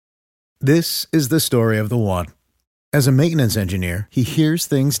This is the story of the one. As a maintenance engineer, he hears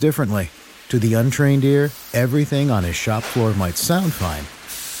things differently. To the untrained ear, everything on his shop floor might sound fine,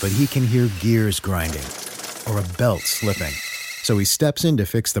 but he can hear gears grinding or a belt slipping. So he steps in to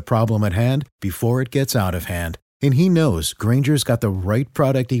fix the problem at hand before it gets out of hand. And he knows Grainger's got the right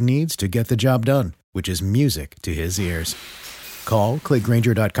product he needs to get the job done, which is music to his ears. Call, click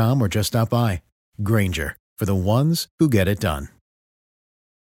Grainger.com, or just stop by. Grainger, for the ones who get it done.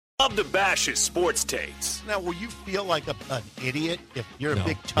 Love to bash his sports takes. Now, will you feel like an idiot if you're No, a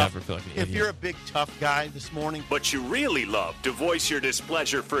big tough? never feel like an if idiot. you're a big tough guy this morning, But you really love to voice your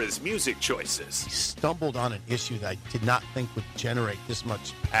displeasure for his music choices. he stumbled on an issue that I did not think would generate this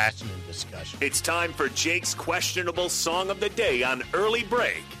much passion and discussion. It's time for Jake's questionable song of the day on Early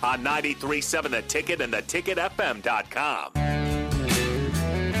Break on 93.7 The Ticket and theticketfm.com.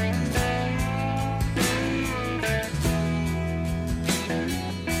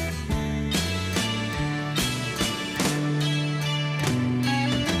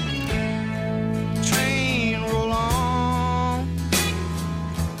 Train roll on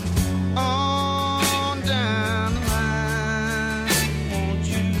down the line. Won't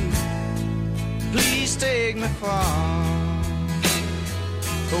you please take me far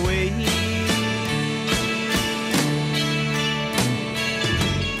away?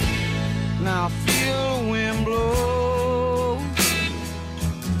 Now I feel the wind blow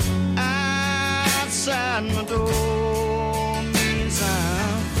outside my door. Means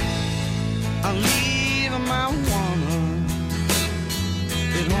I'm leaving my woman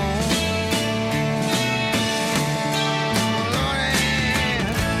at home.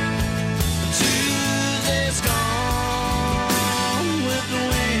 Tuesday's gone with the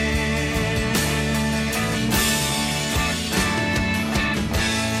wind.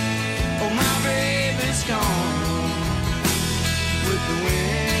 Oh, my baby's gone with the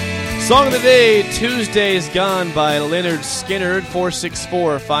wind. Song of the day, Tuesday's Gone by Leonard Skinnard,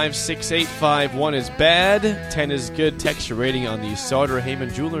 464-568-5. 1 is bad, 10 is good. Text your rating on the Sauter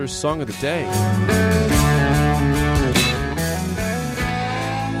Heyman Jewelers Song of the Day.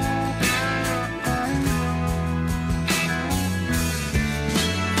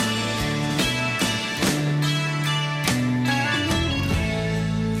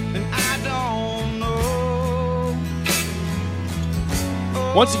 And I don't know.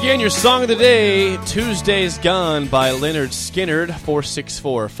 Once again, your Song of the Day, Tuesday's Gone by Leonard Skinnard,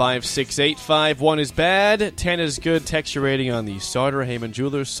 464-568-5. 1 is bad, 10 is good. Text your rating on the Sauter Heyman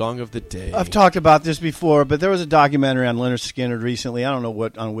Jewelers Song of the Day. I've talked about this before, but there was a documentary on Leonard Skinnard recently. I don't know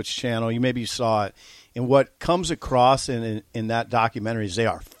on which channel. Maybe you saw it. And what comes across in that documentary is they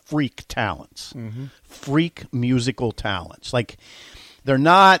are freak talents, freak musical talents. Like, they're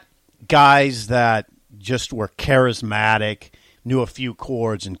not guys that just were charismatic, knew a few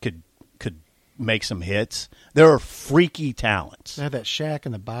chords, and could make some hits. They're freaky talents. They had that shack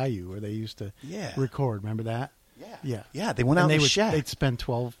in the bayou where they used to record. Remember that? Yeah, they went out and in the would, shack. They'd spend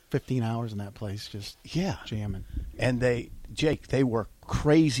 12, 15 hours in that place just jamming. And they were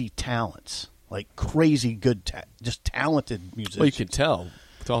crazy talents, like crazy good, just talented musicians. Well, you can tell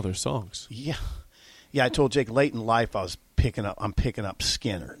with all their songs. Yeah. I told Jake late in life I'm picking up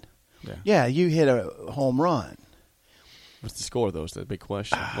Skinnard. Yeah, you hit a home run. What's the score, though? Is the big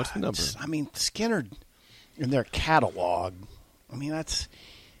question. What's the number? Skinnard in their catalog,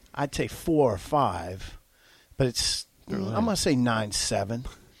 I'd say 4 or 5, but it's, I'm going to say 9.7.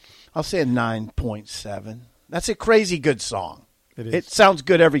 I'll say a 9.7. That's a crazy good song. It is. It sounds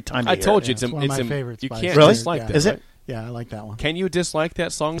good every time you I hear told it. you It's one of my favorites You by can't Really? dislike that. Is it? right? Yeah, I like that one. Can you dislike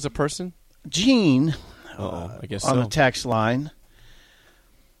that song as a person? Gene, I guess on so. the text line,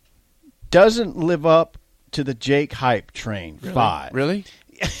 doesn't live up to the Jake hype train. Really? 5. Really?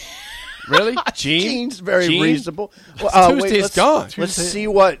 Really? Gene's very Gene? reasonable. Tuesday's gone. Let's see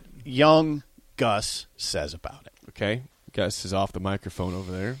what young Gus says about it. Okay. Gus is off the microphone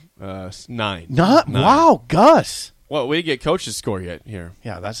over there. 9. Not 9. wow, Gus. Well, we didn't get coach's score yet here.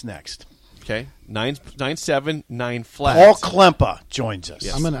 Yeah, that's next. Okay. 9.7, 9 flat. Paul Klempa joins us.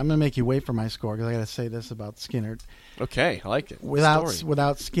 Yes. I'm gonna make you wait for my score because I got to say this about Skinner. Okay, I like it.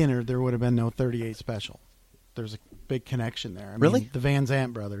 Without Skinner, there would have been no 38 special. There's a big connection there. Really? The Van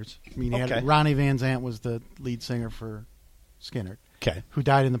Zant brothers. You Okay. had Ronnie Van Zant was the lead singer for Skinner. Okay. Who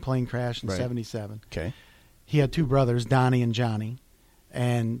died in the plane crash in Right. '77. Okay. He had 2 brothers, Donnie and Johnny,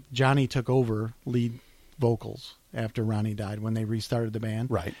 and Johnny took over lead vocals after Ronnie died when they restarted the band.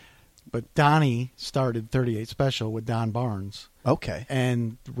 Right. But Donnie started 38 Special with Don Barnes. Okay.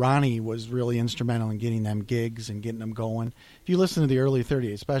 And Ronnie was really instrumental in getting them gigs and getting them going. If you listen to the early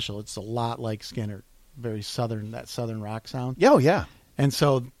 38 Special, it's a lot like Skinner. Very southern, that southern rock sound. Oh, yeah. And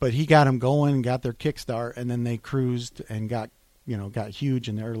so, but he got them going, got their kickstart, and then they cruised and got huge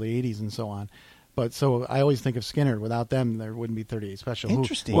in the early 80s and so on. But so I always think of Skinner. Without them, there wouldn't be 38 Special.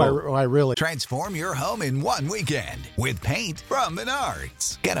 Interesting. Who I really Transform your home in one weekend with paint from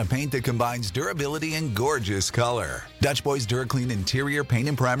Menards. Get a paint that combines durability and gorgeous color. Dutch Boy's DuraClean Interior Paint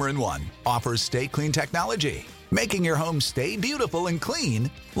and Primer in One offers Stay Clean technology, making your home stay beautiful and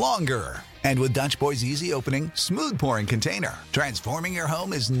clean longer. And with Dutch Boy's easy opening, smooth pouring container, transforming your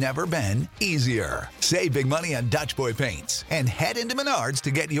home has never been easier. Save big money on Dutch Boy paints and head into Menards to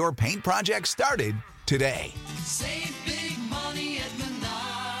get your paint project started today. Save big money at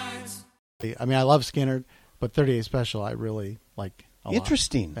Menards. I mean, I love Skinner, but 38 Special I really like a lot.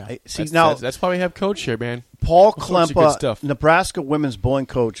 Interesting. Yeah. See, That's, now, that's why we have Coach here, man. Paul All sorts of good Klempa, stuff. Nebraska women's bowling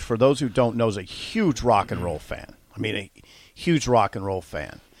coach, for those who don't know, is a huge rock and roll fan. I mean, a huge rock and roll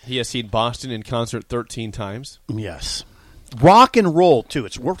fan. He has seen Boston in concert 13 times. Yes. Rock and roll, too.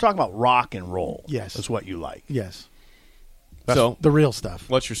 We're talking about rock and roll. Yes. That's what you like. Yes. So, The real stuff.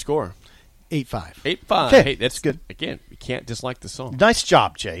 what's your score? 8-5. 8-5. Okay, Hey, that's good. Again, you can't dislike the song. Nice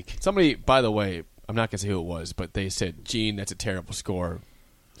job, Jake. Somebody, by the way, I'm not going to say who it was, but they said, Gene, that's a terrible score.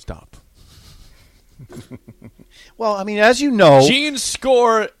 Stop. Well, I mean, as you know, Gene's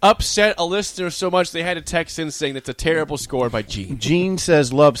score upset a listener so much they had to text in saying that's a terrible score by Gene. Gene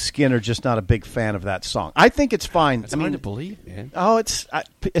says loves Skinner, just not a big fan of that song. I think it's fine. That's I hard mean, to believe, man. oh, it's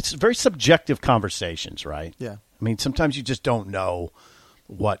very subjective conversations, right? Yeah. I mean, sometimes you just don't know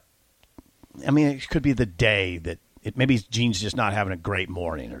what. I mean, it could be the day that maybe Gene's just not having a great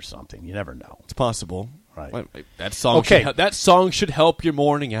morning or something. You never know. It's possible. Right. Well, that song. Okay. That song should help your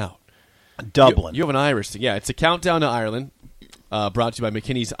morning out. Dublin. You have an Irish thing. Yeah, it's a countdown to Ireland, brought to you by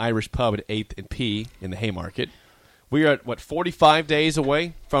McKinney's Irish Pub at 8th and P in the Haymarket. We are at, 45 days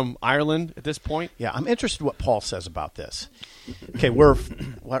away from Ireland at this point? Yeah, I'm interested in what Paul says about this. Okay, what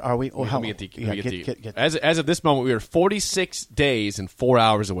are we? Oh, Let me get As of this moment, we are 46 days and 4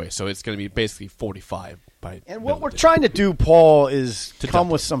 hours away, so it's going to be basically 45 by. And what we're trying to do, Paul, is To come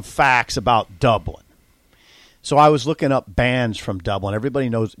Dublin. with some facts about Dublin. So I was looking up bands from Dublin. Everybody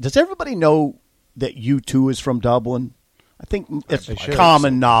knows. Does everybody know that U2 is from Dublin? I think it's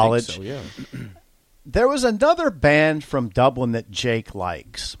common knowledge. I think so, yeah. There was another band from Dublin that Jake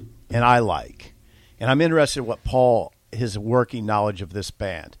likes, and I like. And I'm interested in what Paul, his working knowledge of this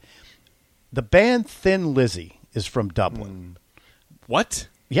band. The band Thin Lizzy is from Dublin. What?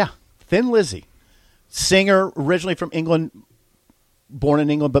 Yeah, Thin Lizzy. Singer originally from England, born in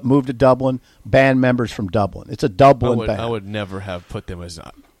England but moved to Dublin. Band members from Dublin. It's a Dublin band. I would never have put them as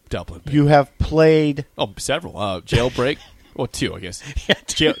Dublin. You have played. Oh, several. Jailbreak. Well, two, I guess.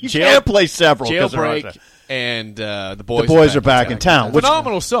 You can't play several. 'cause they're Jailbreak Russia. and the The Boys Are Back in Town. Which,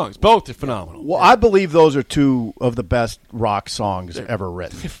 Phenomenal songs. Both are phenomenal. well, I believe those are two of the best rock songs ever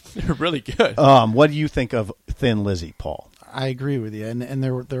written. They're really good. What do you think of Thin Lizzy, Paul? I agree with you, and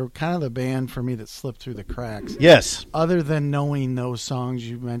they're kind of the band for me that slipped through the cracks. Yes. Other than knowing those songs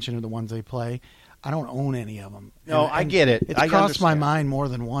you mentioned are the ones they play, I don't own any of them. No, I get it. It's I crossed my understand. mind more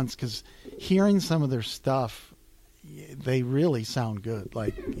than once because hearing some of their stuff, they really sound good,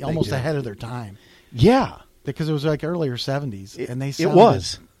 like almost do. ahead of their time. Yeah. Because it was like earlier 70s, and they It sounded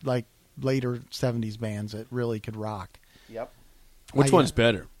was. like later 70s bands that really could rock. Yep. Which I- one's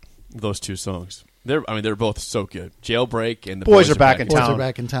better? Those two songs. They're both so good. Jailbreak and the Boys Are Back in Boys Town. Are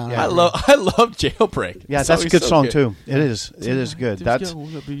Back in Town. Yeah. I love Jailbreak. Yeah, That that's song a is good so song too. It is. It is good. Tonight That's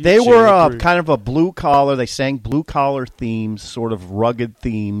there's gonna be they a were jailbreak. kind of a blue collar. They sang blue collar themes, sort of rugged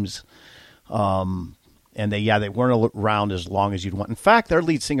themes. And they weren't around as long as you'd want. In fact, their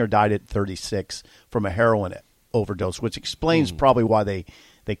lead singer died at 36 from a heroin overdose, which explains probably why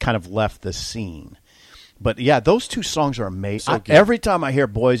they kind of left the scene. But yeah, those two songs are amazing. So good. Every time I hear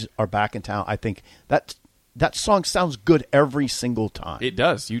Boys Are Back in Town, I think that song sounds good every single time. It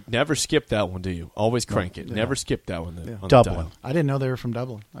does. You never skip that one, do you? always crank it. Never skip that one. On the Dublin. dial. I didn't know they were from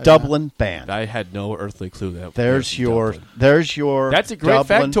Dublin. I did Dublin band. I had no earthly clue that. There's they were your from Dublin. there's your That's a great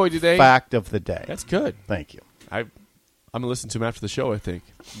Dublin factoid today. Fact of the day. That's good. Thank you. I'm gonna listen to him after the show. I think.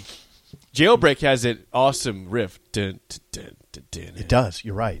 Jailbreak has an awesome riff. Dun, dun, dun, dun, dun. It does.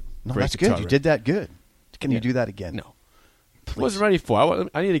 You're right. No, Great that's guitar good. You riff. did that good. Can you do that again? No, Please. wasn't ready for.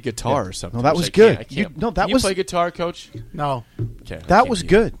 I need a guitar or something. No, that was I can't- good. I can't. You- no, that Can you was- play guitar, Coach? No. Okay, I That can't was do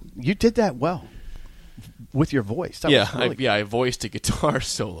good. You did that well with your voice. That Yeah, was really good. I voiced a guitar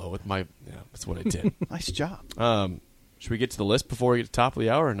solo with my. Yeah, that's what I did. Nice job. Should we get to the list before we get to the top of the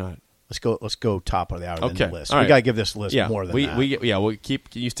hour or not? Let's go top of the hour. Okay. Then the list. All We right. got to give this list Yeah, more than we that. we'll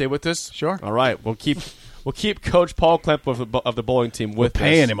keep. Can you stay with us? Sure. All right, we'll keep Coach Paul Klemp of the bowling team with We're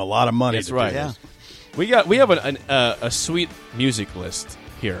paying us. him a lot of money. That's to right. do Yeah. this. We have a sweet music list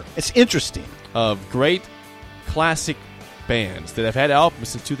here It's interesting. of great classic bands that have had albums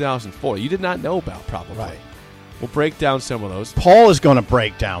since 2004. You did not know about, probably. Right. We'll break down some of those. Paul is going to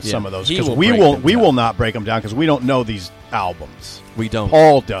break down some Yeah, of those he because will we break won't. them We down. will not break them down because we don't know these albums. We don't.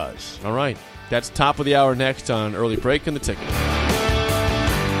 Paul does. All right. That's top of the hour next on Early Break and the Ticket.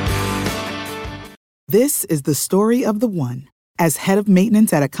 This is the story of the one. As head of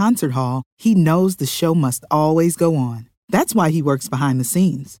maintenance at a concert hall, he knows the show must always go on. That's why he works behind the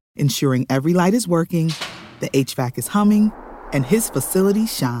scenes, ensuring every light is working, the HVAC is humming, and his facility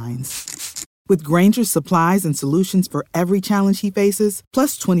shines. With Grainger's supplies and solutions for every challenge he faces,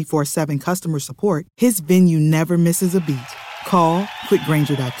 plus 24/7 customer support, his venue never misses a beat. Call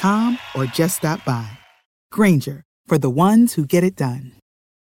quickgrainger.com or just stop by. Grainger, for the ones who get it done.